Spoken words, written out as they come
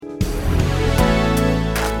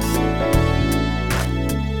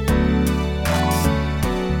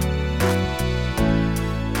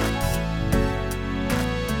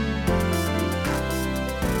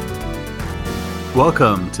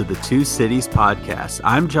Welcome to the Two Cities Podcast.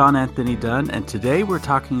 I'm John Anthony Dunne, and today we're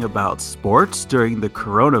talking about sports during the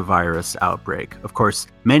coronavirus outbreak. Of course,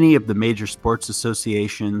 many of the major sports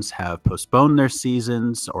associations have postponed their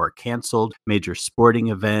seasons or canceled major sporting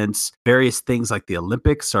events. Various things like the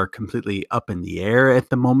Olympics are completely up in the air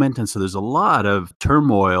at the moment, and so there's a lot of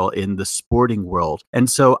turmoil in the sporting world. And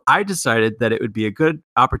so I decided that it would be a good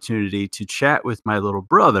opportunity to chat with my little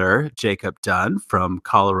brother, Jacob Dunne from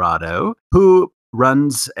Colorado, who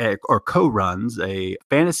co-runs a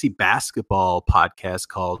fantasy basketball podcast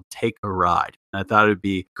called Take a Ride. And I thought it would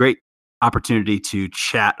be a great opportunity to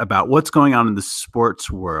chat about what's going on in the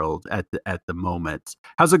sports world at the moment.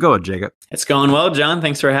 How's it going, Jacob? It's going well, John.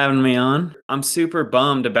 Thanks for having me on. I'm super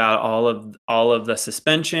bummed about all of the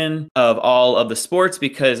suspension of all of the sports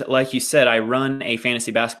because, like you said, I run a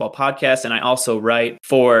fantasy basketball podcast and I also write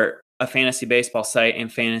for a fantasy baseball site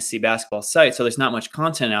and fantasy basketball site. So there's not much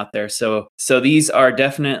content out there. So these are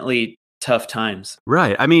definitely tough times.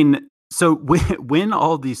 Right. I mean, so when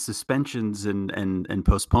all these suspensions and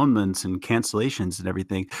postponements and cancellations and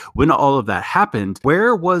everything, when all of that happened,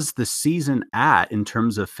 where was the season at in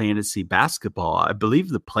terms of fantasy basketball? I believe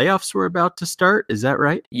the playoffs were about to start. Is that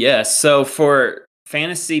right? Yes. So for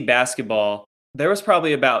fantasy basketball, there was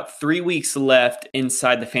probably about 3 weeks left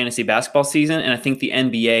inside the fantasy basketball season. And I think the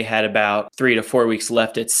NBA had about 3 to 4 weeks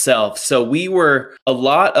left itself. So a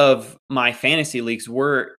lot of my fantasy leagues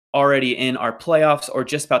were already in our playoffs or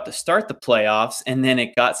just about to start the playoffs, and then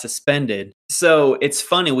it got suspended. So it's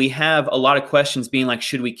funny, we have a lot of questions being like,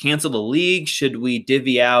 should we cancel the league? Should we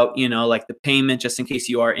divvy out, like the payment just in case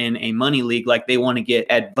you are in a money league? Like they want to get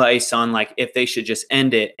advice on like if they should just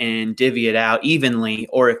end it and divvy it out evenly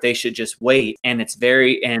or if they should just wait. And it's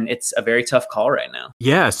a very tough call right now.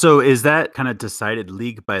 Yeah. So is that kind of decided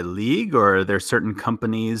league by league, or are there certain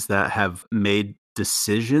companies that have made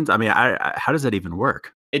decisions? I mean, how does that even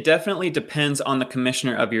work? It definitely depends on the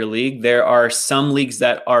commissioner of your league. There are some leagues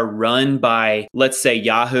that are run by, let's say,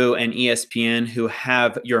 Yahoo and ESPN, who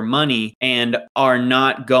have your money and are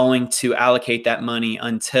not going to allocate that money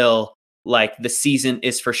until like the season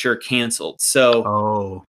is for sure canceled.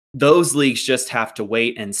 So those leagues just have to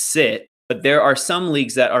wait and sit. But there are some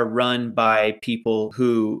leagues that are run by people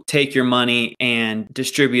who take your money and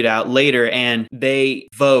distribute out later, and they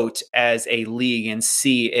vote as a league and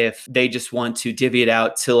see if they just want to divvy it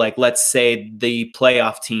out to, like, let's say the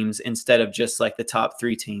playoff teams instead of just like the top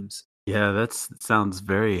 3 teams. Yeah, that sounds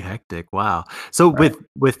very hectic. Wow. So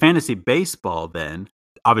with fantasy baseball, then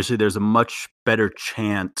obviously there's a much better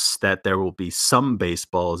chance that there will be some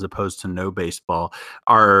baseball as opposed to no baseball.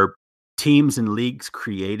 Are teams and leagues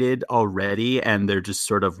created already and they're just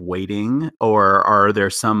sort of waiting, or are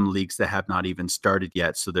there some leagues that have not even started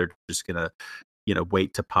yet, so they're just gonna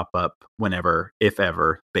wait to pop up whenever, if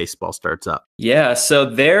ever, baseball starts up? Yeah, so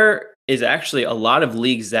there is actually a lot of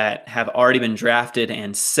leagues that have already been drafted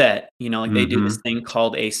and set. They do this thing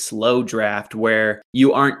called a slow draft where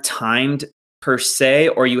you aren't timed per se,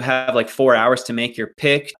 or you have like 4 hours to make your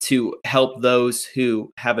pick to help those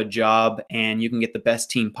who have a job, and you can get the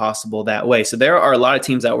best team possible that way. So there are a lot of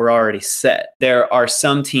teams that were already set. There are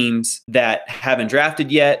some teams that haven't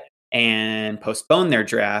drafted yet and postponed their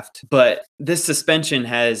draft, but this suspension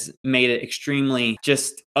has made it extremely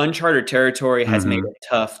just uncharted territory, has made it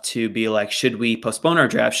tough to be like, should we postpone our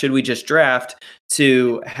draft? Should we just draft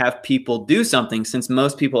to have people do something, since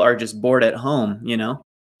most people are just bored at home,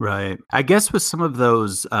 Right. I guess with some of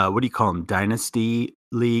those, what do you call them, dynasty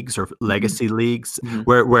leagues or legacy leagues,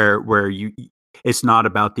 where it's not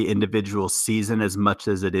about the individual season as much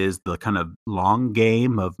as it is the kind of long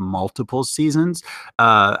game of multiple seasons.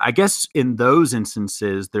 I guess in those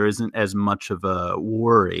instances, there isn't as much of a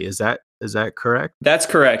worry. Is that correct? That's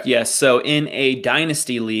correct. Yes. So in a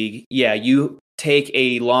dynasty league, you take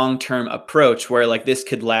a long-term approach where like this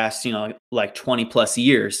could last, like 20 plus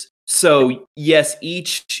years. So yes,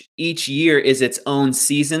 each year is its own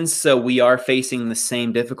season. So we are facing the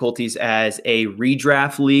same difficulties as a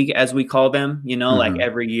redraft league, as we call them, like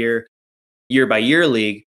every year by year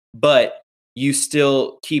league, but you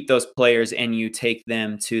still keep those players and you take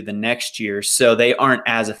them to the next year. So they aren't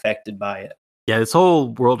as affected by it. Yeah, this whole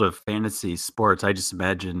world of fantasy sports, I just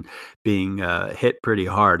imagine being hit pretty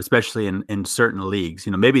hard, especially in certain leagues.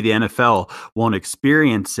 Maybe the NFL won't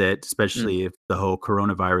experience it, especially if the whole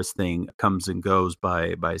coronavirus thing comes and goes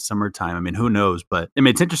by summertime. I mean, who knows? But I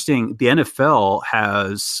mean, it's interesting. The NFL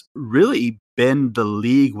has really been the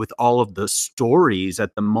league with all of the stories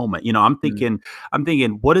at the moment? Mm. I'm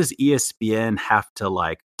thinking, what does ESPN have to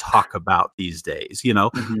like talk about these days?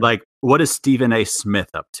 Mhm. Like what is Stephen A. Smith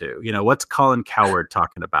up to? What's Colin Cowherd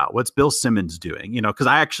talking about? What's Bill Simmons doing? Because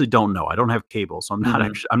I actually don't know. I don't have cable, so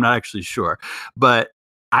Mhm. I'm not actually sure. But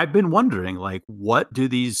I've been wondering, like, what do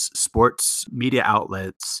these sports media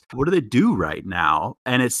outlets, what do they do right now?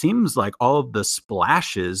 And it seems like all of the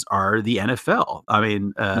splashes are the NFL. I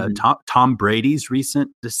mean, Mhm. Tom Brady's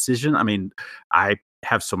recent decision. I mean, I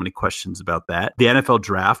have so many questions about that. The NFL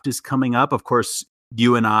draft is coming up. Of course,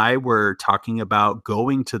 you and I were talking about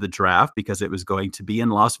going to the draft because it was going to be in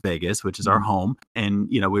Las Vegas, which is our Mhm. home, and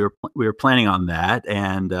we were planning on that,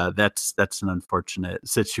 and that's an unfortunate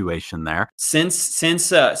situation there. Since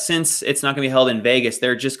it's not going to be held in Vegas,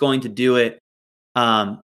 they're just going to do it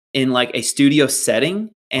um, in like a studio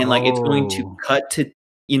setting, and like it's going to Oh, cut to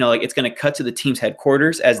like it's going to cut to the team's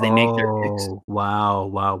headquarters as they make their picks. oh, wow,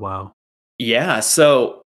 wow, wow. Yeah,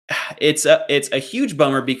 so it's a huge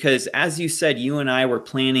bummer because as you said, you and I were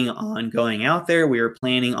planning on going out there. We were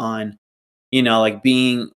planning on like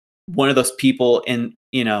being one of those people in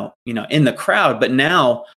in the crowd, but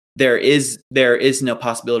now there is no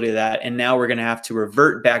possibility of that, and now we're going to have to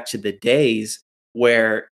revert back to the days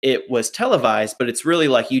where it was televised, but it's really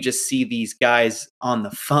like you just see these guys on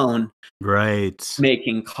the phone Right.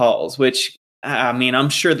 making calls, which I mean, I'm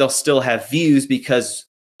sure they'll still have views because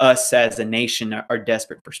us as a nation are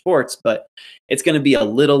desperate for sports, but it's going to be a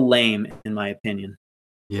little lame in my opinion.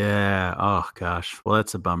 Yeah. Oh gosh. Well,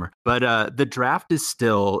 that's a bummer. But the draft is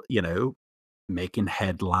still, making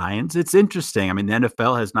headlines. It's interesting. I mean, the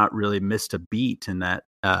NFL has not really missed a beat in that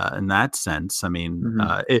sense. I mean,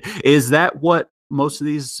 Mhm. is that what most of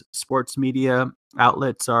these sports media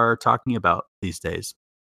outlets are talking about these days?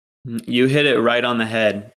 You hit it right on the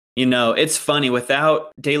head. It's funny,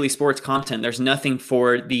 without daily sports content, there's nothing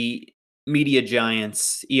for the media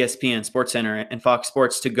giants, ESPN, SportsCenter, and Fox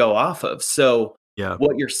Sports to go off of. So, Yeah.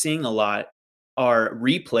 what you're seeing a lot are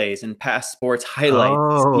replays and past sports highlights,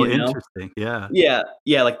 Oh, interesting. Yeah. Yeah,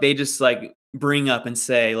 yeah, like they just like bring up and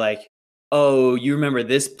say like, "Oh, you remember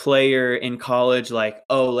this player in college? Like,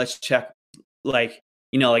 oh, let's check like,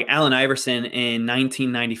 like Allen Iverson in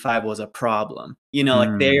 1995 was a problem." Like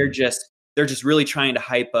Mm, they're just really trying to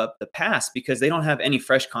hype up the past because they don't have any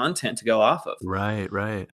fresh content to go off of. right,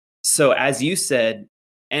 right. So as you said,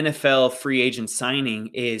 NFL free agent signing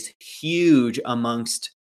is huge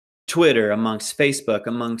amongst Twitter, amongst Facebook,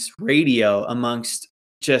 amongst radio, amongst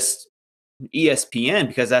just ESPN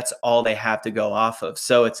because that's all they have to go off of.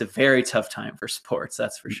 So it's a very tough time for sports,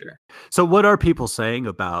 that's for sure. So, what are people saying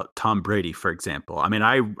about Tom Brady, for example? I mean,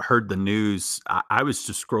 I heard the news. I was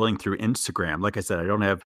just scrolling through Instagram. Like I said, I don't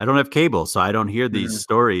have cable, so I don't hear these Mhm.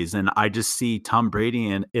 stories, and I just see Tom Brady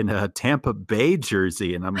in a Tampa Bay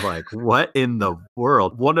jersey, and I'm like, what in the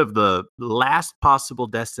world? One of the last possible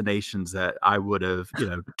destinations that I would have,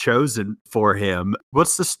 chosen for him.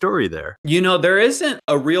 What's the story there? There isn't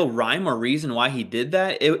a real rhyme or reason why he did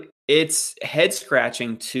that. It's head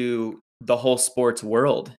scratching to the whole sports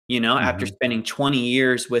world. After Hmm. spending 20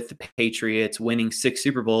 years with the Patriots, winning 6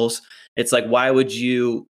 Super Bowls, it's like, why would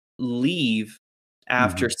you leave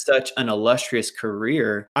after Hmm. such an illustrious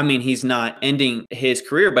career? I mean, he's not ending his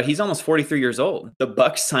career, but he's almost 43 years old. The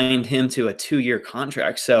Bucks signed him to a 2-year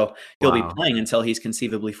contract, so he'll be Wow, playing until he's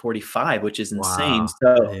conceivably 45, which is insane. wow,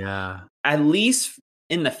 So yeah. at least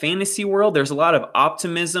in the fantasy world, there's a lot of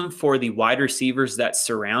optimism for the wide receivers that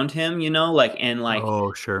surround him, and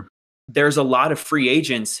Oh, sure. there's a lot of free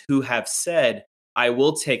agents who have said, I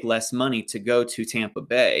will take less money to go to Tampa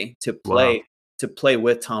Bay Wow. to play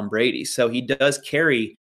with Tom Brady. So he does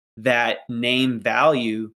carry that name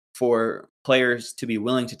value for players to be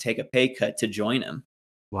willing to take a pay cut to join him.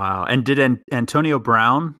 Wow. And did Antonio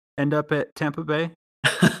Brown end up at Tampa Bay?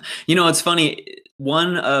 It's funny.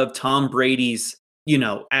 One of Tom Brady's,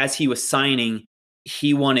 as he was signing,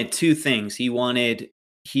 he wanted two things. He wanted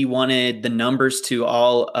the numbers to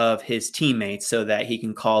all of his teammates so that he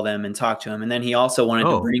can call them and talk to them. And then he also wanted to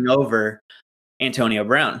Oh, bring over Antonio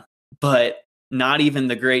Brown. But not even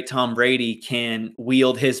the great Tom Brady can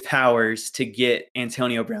wield his powers to get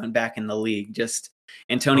Antonio Brown back in the league. Just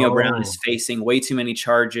Antonio Brown is oh, facing way too many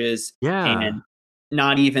charges, yeah. and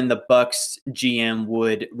not even the Bucks GM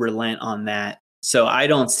would relent on that. So I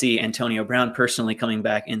don't see Antonio Brown personally coming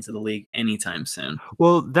back into the league anytime soon.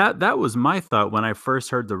 Well, that was my thought when I first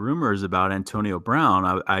heard the rumors about Antonio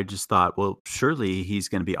Brown. I just thought, well, surely he's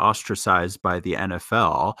going to be ostracized by the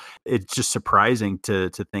NFL. It's just surprising to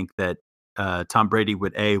think that Tom Brady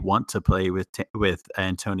would A, want to play with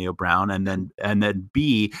Antonio Brown, and then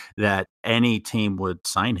B, that any team would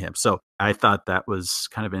sign him. So I thought that was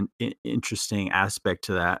kind of an interesting aspect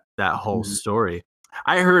to that whole Mhm. story.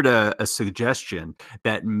 I heard a suggestion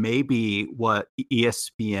that maybe what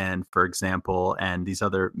ESPN, for example, and these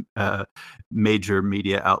other major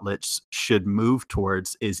media outlets should move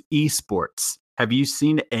towards is esports. Have you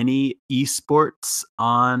seen any esports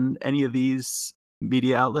on any of these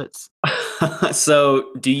media outlets?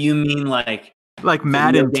 So, do you mean like Like video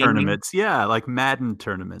Madden gaming? tournaments. Yeah, like Madden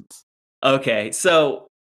tournaments. Okay, so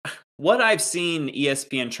what I've seen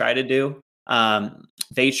ESPN try to do,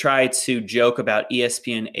 they try to joke about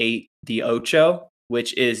ESPN 8 The Ocho,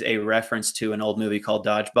 which is a reference to an old movie called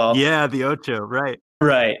Dodgeball. Yeah, the Ocho, right.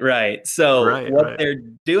 Right, right. So Right, what right. they're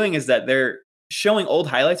doing is that they're showing old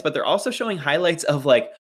highlights, but they're also showing highlights of like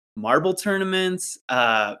marble tournaments,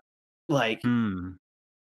 like Hmm.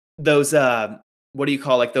 those what do you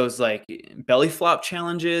call like those like belly flop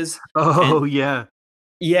challenges and Oh, yeah.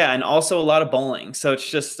 yeah, and also a lot of bowling. So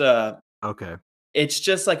Okay. it's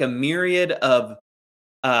just like a myriad of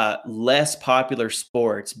less popular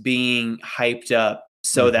sports being hyped up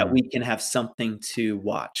so that Mhm. we can have something to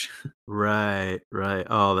watch. Right, right.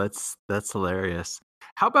 Oh, that's hilarious.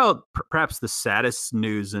 How about perhaps the saddest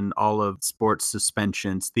news in all of sports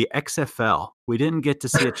suspensions, the XFL? We didn't get to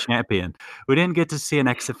see a champion. We didn't get to see an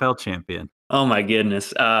XFL champion. Oh my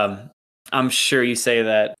goodness. I'm sure you say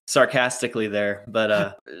that sarcastically there,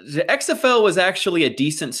 but the XFL was actually a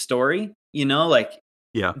decent story. You know, like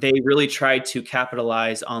Yeah. they really tried to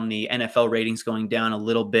capitalize on the NFL ratings going down a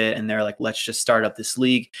little bit, and they're like, let's just start up this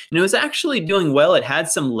league. And it was actually doing well. It had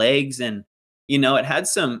some legs, and it had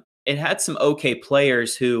some okay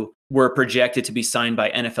players who were projected to be signed by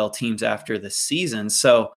NFL teams after the season.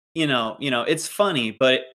 So it's funny,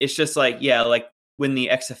 but it's just like, yeah, like when the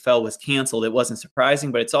XFL was canceled, it wasn't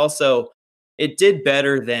surprising, but it did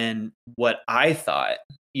better than what I thought,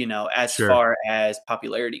 as Sure. far as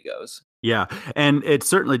popularity goes. Yeah, and it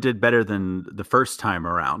certainly did better than the first time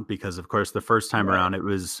around because, of course, the first time Right. around, it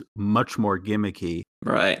was much more gimmicky.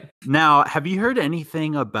 Right. Now, have you heard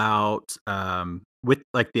anything about, with,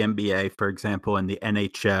 like, the NBA, for example, and the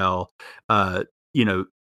NHL, uh, you know,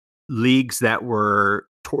 leagues that were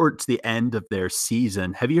towards the end of their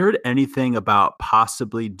season? Have you heard anything about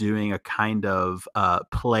possibly doing a kind of,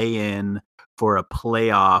 play-in for a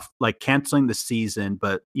playoff, like, canceling the season,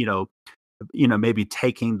 but, maybe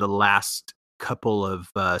taking the last couple of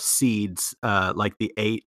seeds, like the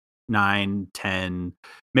 8, 9, 10,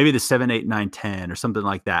 maybe the 7, 8, 9, 10, or something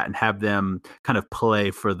like that, and have them kind of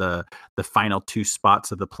play for the final two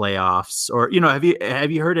spots of the playoffs. Or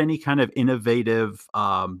have you heard any kind of innovative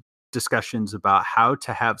discussions about how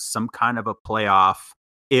to have some kind of a playoff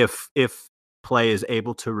if play is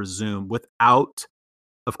able to resume without,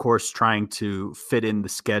 of course, trying to fit in the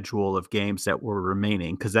schedule of games that were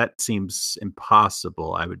remaining, because that seems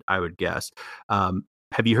impossible, I would guess.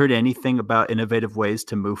 Have you heard anything about innovative ways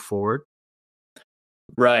to move forward?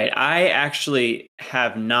 Right. I actually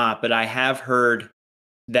have not, but I have heard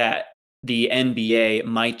that the NBA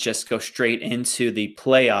might just go straight into the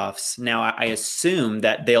playoffs. Now, I assume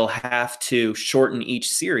that they'll have to shorten each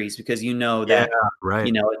series because Yeah, that,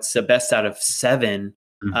 right. it's the best out of seven.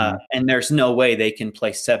 Mhm, And there's no way they can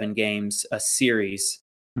play 7 games a series.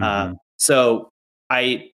 mhm. So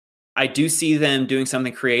I I do see them doing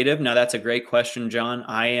something creative. Now that's a great question, John.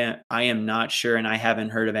 I am not sure, and I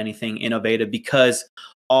haven't heard of anything innovative because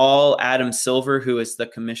all Adam Silver, who is the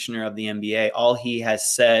commissioner of the NBA, all he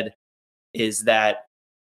has said is that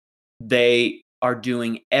they are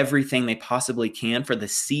doing everything they possibly can for the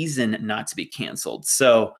season not to be canceled.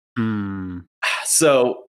 So, Mm,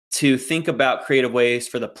 so to think about creative ways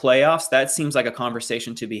for the playoffs, that seems like a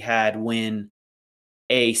conversation to be had when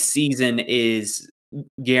a season is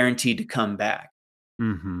guaranteed to come back.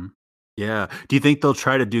 mhm. Yeah. Do you think they'll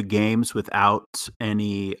try to do games without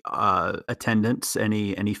any, attendance,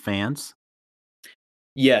 any fans?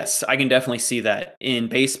 Yes, I can definitely see that in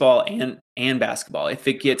baseball and basketball. If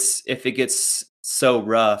it gets so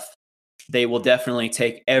rough, they will definitely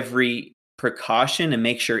take every precaution and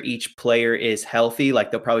make sure each player is healthy.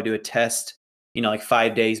 Like they'll probably do a test, like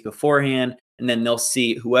 5 days beforehand, and then they'll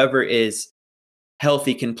see whoever is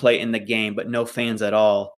healthy can play in the game, but no fans at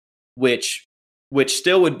all, which which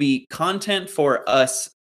still would be content for us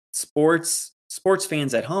sports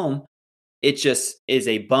fans at home. It just is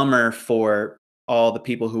a bummer for all the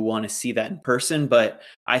people who want to see that in person, but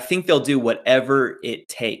I think they'll do whatever it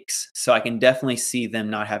takes. So I can definitely see them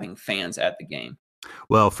not having fans at the game.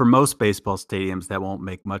 Well, for most baseball stadiums, that won't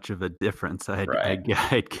make much of a difference, Right.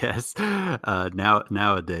 I'd guess,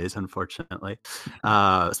 nowadays, unfortunately,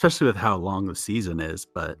 especially with how long the season is,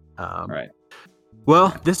 but, Right.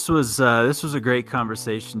 Well, this was a great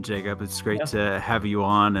conversation, Jacob. It's great to have you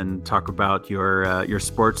on and talk about your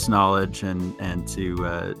sports knowledge and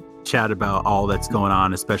to chat about all that's going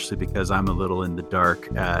on, especially because I'm a little in the dark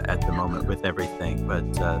at the moment with everything. But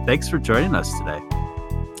thanks for joining us today.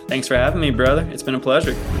 Thanks for having me, brother. It's been a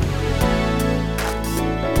pleasure.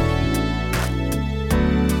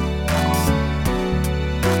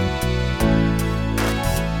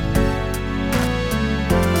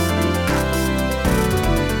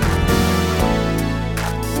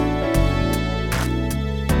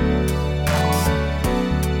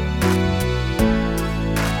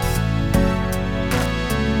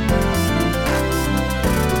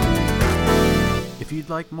 If you'd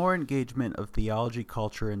like more engagement of theology,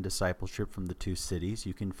 culture, and discipleship from the Two Cities,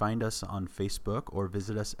 you can find us on Facebook or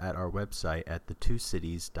visit us at our website at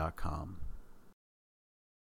thetwocities.com.